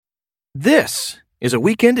This is a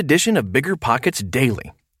weekend edition of Bigger Pockets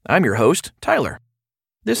Daily. I'm your host, Tyler.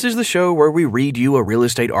 This is the show where we read you a real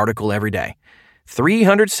estate article every day,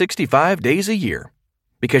 365 days a year,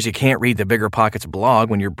 because you can't read the Bigger Pockets blog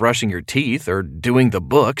when you're brushing your teeth or doing the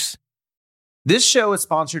books. This show is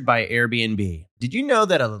sponsored by Airbnb. Did you know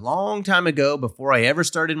that a long time ago, before I ever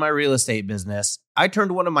started my real estate business, I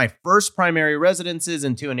turned one of my first primary residences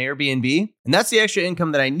into an Airbnb? And that's the extra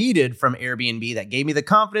income that I needed from Airbnb that gave me the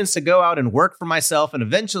confidence to go out and work for myself and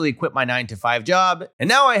eventually quit my 9-to-5 job. And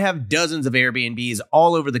now I have dozens of Airbnbs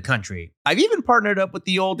all over the country. I've even partnered up with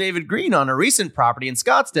the old David Green on a recent property in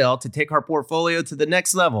Scottsdale to take our portfolio to the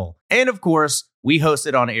next level. And of course, we host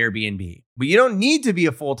it on Airbnb. But you don't need to be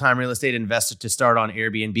a full-time real estate investor to start on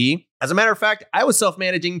Airbnb. As a matter of fact, I was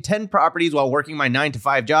self-managing 10 properties while working my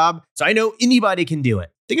 9-to-5 job, so I know anybody can do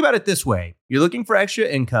it. Think about it this way. You're looking for extra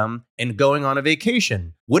income and going on a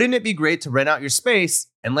vacation. Wouldn't it be great to rent out your space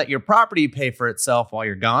and let your property pay for itself while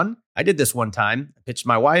you're gone? I did this one time. I pitched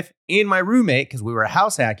my wife and my roommate, because we were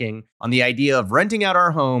house hacking, on the idea of renting out our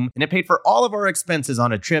home, and it paid for all of our expenses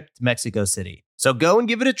on a trip to Mexico City. So go and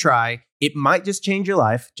give it a try. It might just change your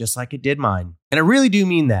life, just like it did mine. And I really do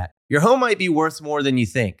mean that. Your home might be worth more than you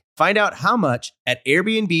think. Find out how much at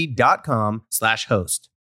airbnb.com/host.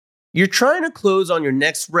 You're trying to close on your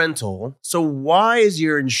next rental, so why is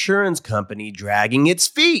your insurance company dragging its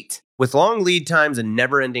feet? With long lead times and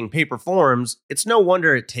never-ending paper forms, it's no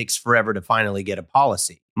wonder it takes forever to finally get a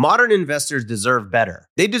policy. Modern investors deserve better.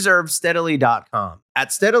 They deserve Steadily.com.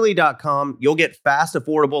 At Steadily.com, you'll get fast,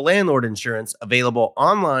 affordable landlord insurance available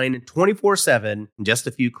online 24/7 in just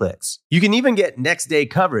a few clicks. You can even get next-day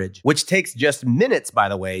coverage, which takes just minutes, by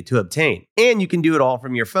the way, to obtain. And you can do it all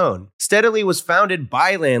from your phone. Steadily was founded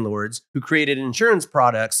by landlords who created insurance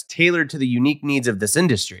products tailored to the unique needs of this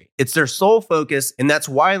industry. It's their sole focus, and that's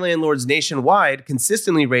why landlords nationwide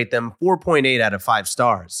consistently rate them 4.8 out of 5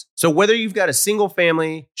 stars. So whether you've got a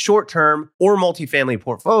single-family, short-term, or multifamily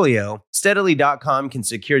portfolio, Steadily.com can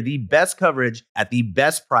secure the best coverage at the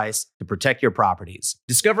best price to protect your properties.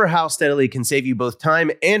 Discover how Steadily can save you both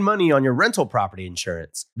time and money on your rental property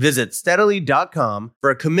insurance. Visit Steadily.com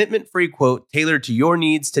for a commitment-free quote tailored to your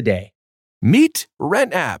needs today. Meet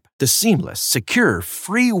RentApp, the seamless, secure,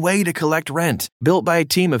 free way to collect rent. Built by a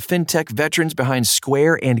team of fintech veterans behind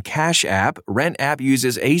Square and Cash App, RentApp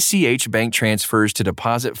uses ACH bank transfers to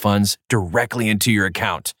deposit funds directly into your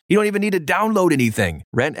account. You don't even need to download anything.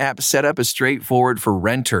 RentApp setup is straightforward for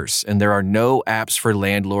renters, and there are no apps for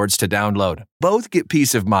landlords to download. Both get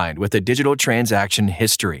peace of mind with a digital transaction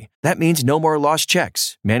history. That means no more lost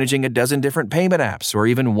checks, managing a dozen different payment apps, or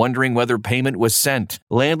even wondering whether payment was sent.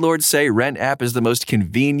 Landlords say RentApp is the most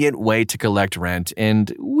convenient way to collect rent,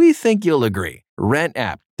 and we think you'll agree.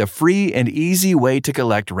 RentApp, the free and easy way to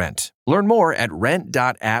collect rent. Learn more at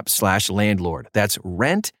rent.app/landlord. That's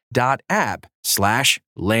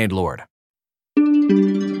rent.app/landlord.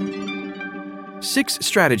 6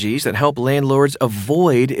 strategies that help landlords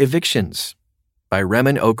avoid evictions, by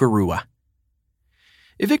Remen Okarua.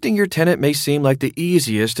 Evicting your tenant may seem like the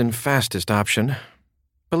easiest and fastest option,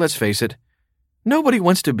 but let's face it, nobody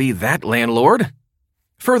wants to be that landlord.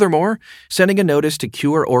 Furthermore, sending a notice to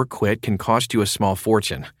cure or quit can cost you a small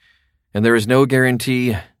fortune, and there is no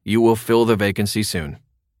guarantee you will fill the vacancy soon.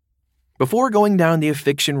 Before going down the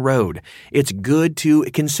eviction road, it's good to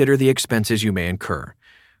consider the expenses you may incur.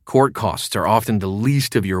 Court costs are often the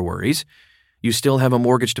least of your worries. You still have a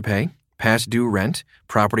mortgage to pay, past due rent,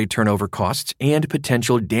 property turnover costs, and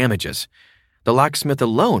potential damages. The locksmith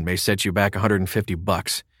alone may set you back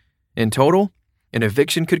 $150. In total, an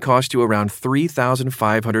eviction could cost you around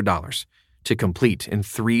 $3,500 to complete in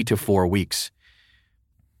 3 to 4 weeks.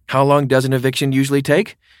 How long does an eviction usually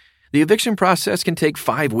take? The eviction process can take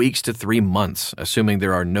 5 weeks to 3 months, assuming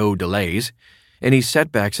there are no delays. Any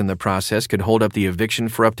setbacks in the process could hold up the eviction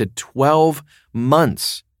for up to 12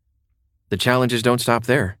 months. The challenges don't stop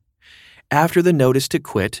there. After the notice to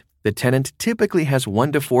quit, the tenant typically has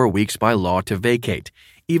 1 to 4 weeks by law to vacate.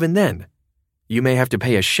 Even then, you may have to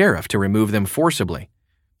pay a sheriff to remove them forcibly.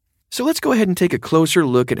 So let's go ahead and take a closer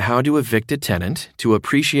look at how to evict a tenant to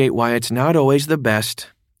appreciate why it's not always the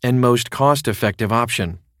best and most cost-effective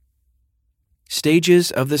option.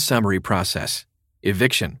 Stages of the summary process.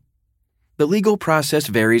 Eviction. The legal process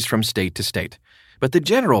varies from state to state, but the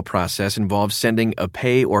general process involves sending a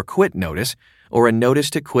pay or quit notice or a notice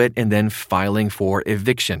to quit and then filing for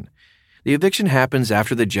eviction. The eviction happens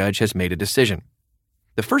after the judge has made a decision.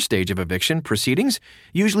 The first stage of eviction proceedings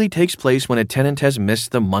usually takes place when a tenant has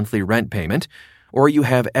missed the monthly rent payment or you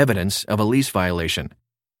have evidence of a lease violation.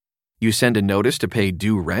 You send a notice to pay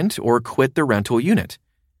due rent or quit the rental unit.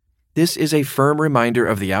 This is a firm reminder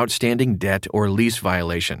of the outstanding debt or lease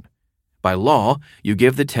violation. By law, you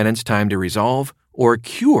give the tenants time to resolve or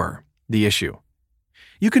cure the issue.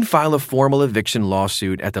 You can file a formal eviction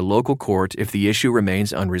lawsuit at the local court if the issue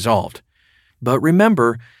remains unresolved. But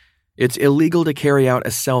remember, it's illegal to carry out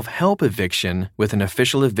a self-help eviction with an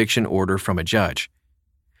official eviction order from a judge.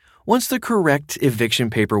 Once the correct eviction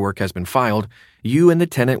paperwork has been filed, you and the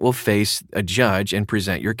tenant will face a judge and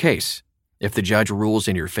present your case. If the judge rules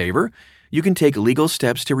in your favor, you can take legal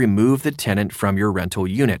steps to remove the tenant from your rental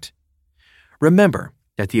unit. Remember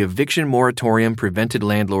that the eviction moratorium prevented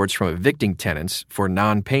landlords from evicting tenants for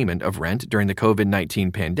non-payment of rent during the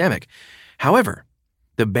COVID-19 pandemic. However,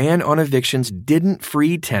 the ban on evictions didn't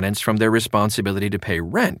free tenants from their responsibility to pay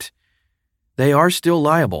rent. They are still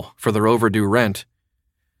liable for their overdue rent.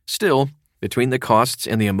 Still, between the costs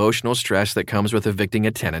and the emotional stress that comes with evicting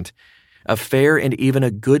a tenant, a fair and even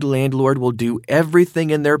a good landlord will do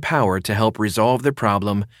everything in their power to help resolve the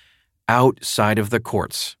problem outside of the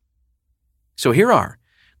courts. So here are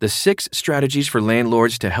the 6 strategies for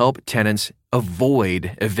landlords to help tenants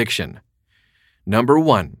avoid eviction. Number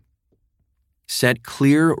 1, set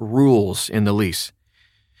clear rules in the lease.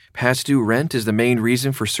 Past due rent is the main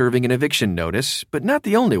reason for serving an eviction notice, but not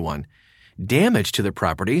the only one. Damage to the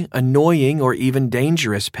property, annoying or even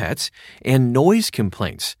dangerous pets, and noise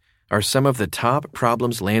complaints are some of the top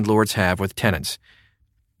problems landlords have with tenants.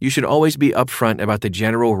 You should always be upfront about the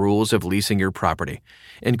general rules of leasing your property.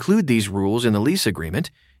 Include these rules in the lease agreement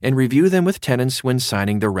and review them with tenants when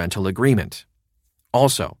signing the rental agreement.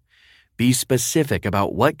 Also, be specific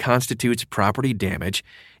about what constitutes property damage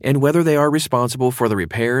and whether they are responsible for the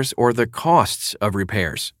repairs or the costs of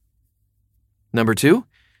repairs. Number 2,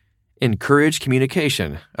 encourage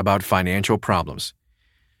communication about financial problems.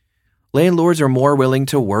 Landlords are more willing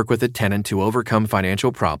to work with a tenant to overcome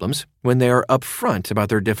financial problems when they are upfront about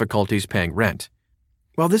their difficulties paying rent.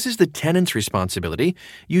 While this is the tenant's responsibility,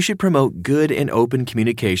 you should promote good and open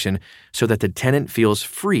communication so that the tenant feels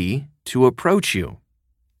free to approach you.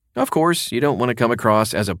 Of course, you don't want to come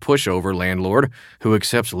across as a pushover landlord who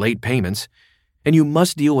accepts late payments, and you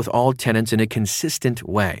must deal with all tenants in a consistent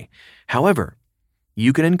way. However,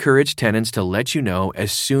 you can encourage tenants to let you know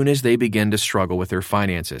as soon as they begin to struggle with their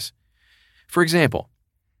finances. For example,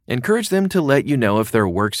 encourage them to let you know if their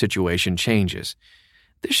work situation changes.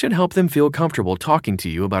 This should help them feel comfortable talking to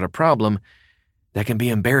you about a problem that can be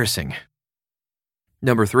embarrassing.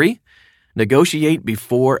 Number 3, negotiate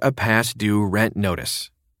before a past due rent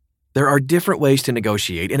notice. There are different ways to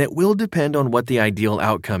negotiate, and it will depend on what the ideal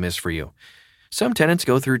outcome is for you. Some tenants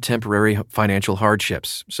go through temporary financial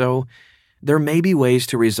hardships, so there may be ways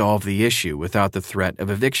to resolve the issue without the threat of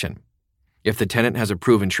eviction. If the tenant has a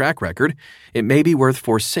proven track record, it may be worth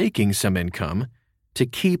forsaking some income to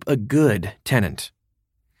keep a good tenant.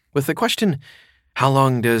 With the question, how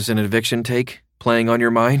long does an eviction take, playing on your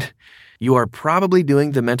mind, you are probably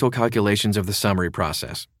doing the mental calculations of the summary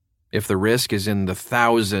process. If the risk is in the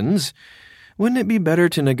thousands, wouldn't it be better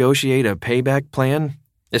to negotiate a payback plan,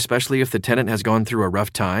 especially if the tenant has gone through a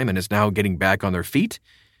rough time and is now getting back on their feet?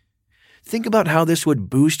 Think about how this would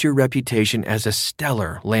boost your reputation as a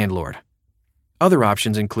stellar landlord. Other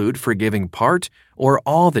options include forgiving part or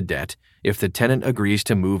all the debt if the tenant agrees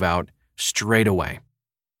to move out straight away.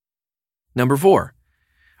 Number 4,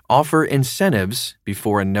 offer incentives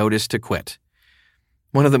before a notice to quit.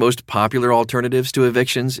 One of the most popular alternatives to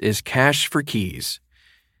evictions is cash for keys.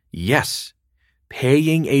 Yes,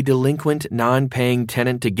 paying a delinquent, non-paying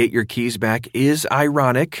tenant to get your keys back is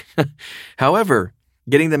ironic. However,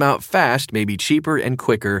 getting them out fast may be cheaper and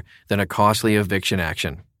quicker than a costly eviction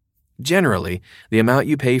action. Generally, the amount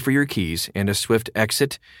you pay for your keys and a swift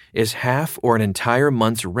exit is half or an entire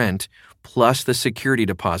month's rent plus the security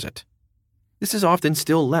deposit. This is often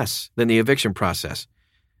still less than the eviction process.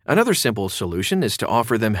 Another simple solution is to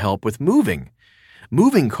offer them help with moving.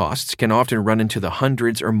 Moving costs can often run into the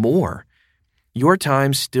hundreds or more. Your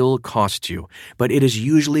time still costs you, but it is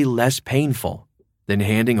usually less painful than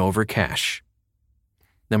handing over cash.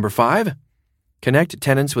 Number 5, connect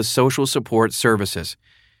tenants with social support services.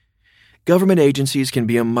 Government agencies can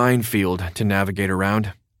be a minefield to navigate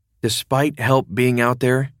around. Despite help being out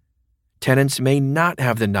there, tenants may not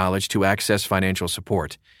have the knowledge to access financial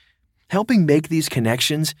support. Helping make these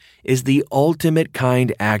connections is the ultimate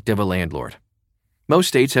kind act of a landlord. Most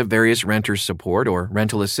states have various renters support or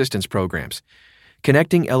rental assistance programs.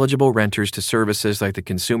 Connecting eligible renters to services like the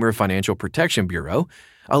Consumer Financial Protection Bureau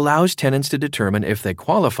allows tenants to determine if they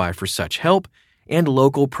qualify for such help and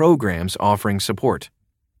local programs offering support.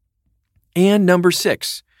 And number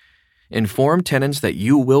 6, inform tenants that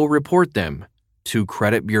you will report them to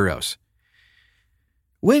credit bureaus.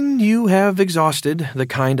 When you have exhausted the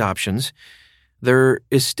kind options, there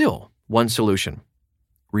is still one solution.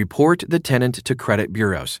 Report the tenant to credit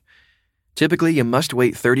bureaus. Typically, you must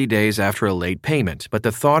wait 30 days after a late payment, but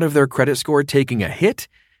the thought of their credit score taking a hit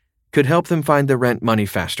could help them find the rent money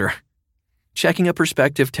faster. Checking a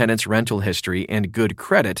prospective tenant's rental history and good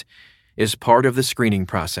credit is part of the screening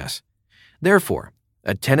process. Therefore,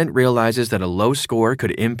 a tenant realizes that a low score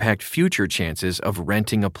could impact future chances of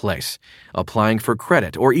renting a place, applying for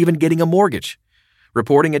credit, or even getting a mortgage.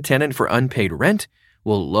 Reporting a tenant for unpaid rent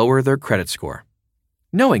will lower their credit score.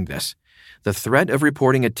 Knowing this, the threat of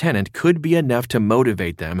reporting a tenant could be enough to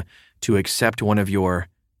motivate them to accept one of your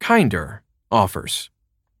kinder offers.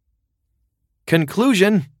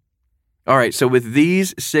 Conclusion. All right, so with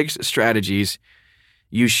these 6 strategies,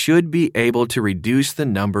 you should be able to reduce the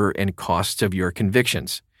number and costs of your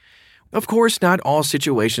convictions. Of course, not all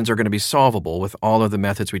situations are going to be solvable with all of the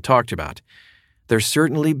methods we talked about. They're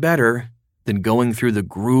certainly better than going through the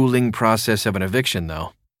grueling process of an eviction,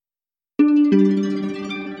 though.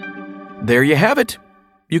 There you have it.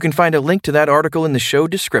 You can find a link to that article in the show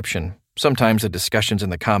description. Sometimes the discussions in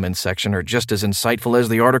the comments section are just as insightful as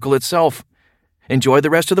the article itself. Enjoy the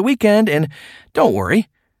rest of the weekend, and don't worry,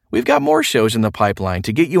 we've got more shows in the pipeline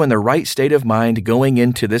to get you in the right state of mind going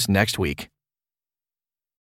into this next week.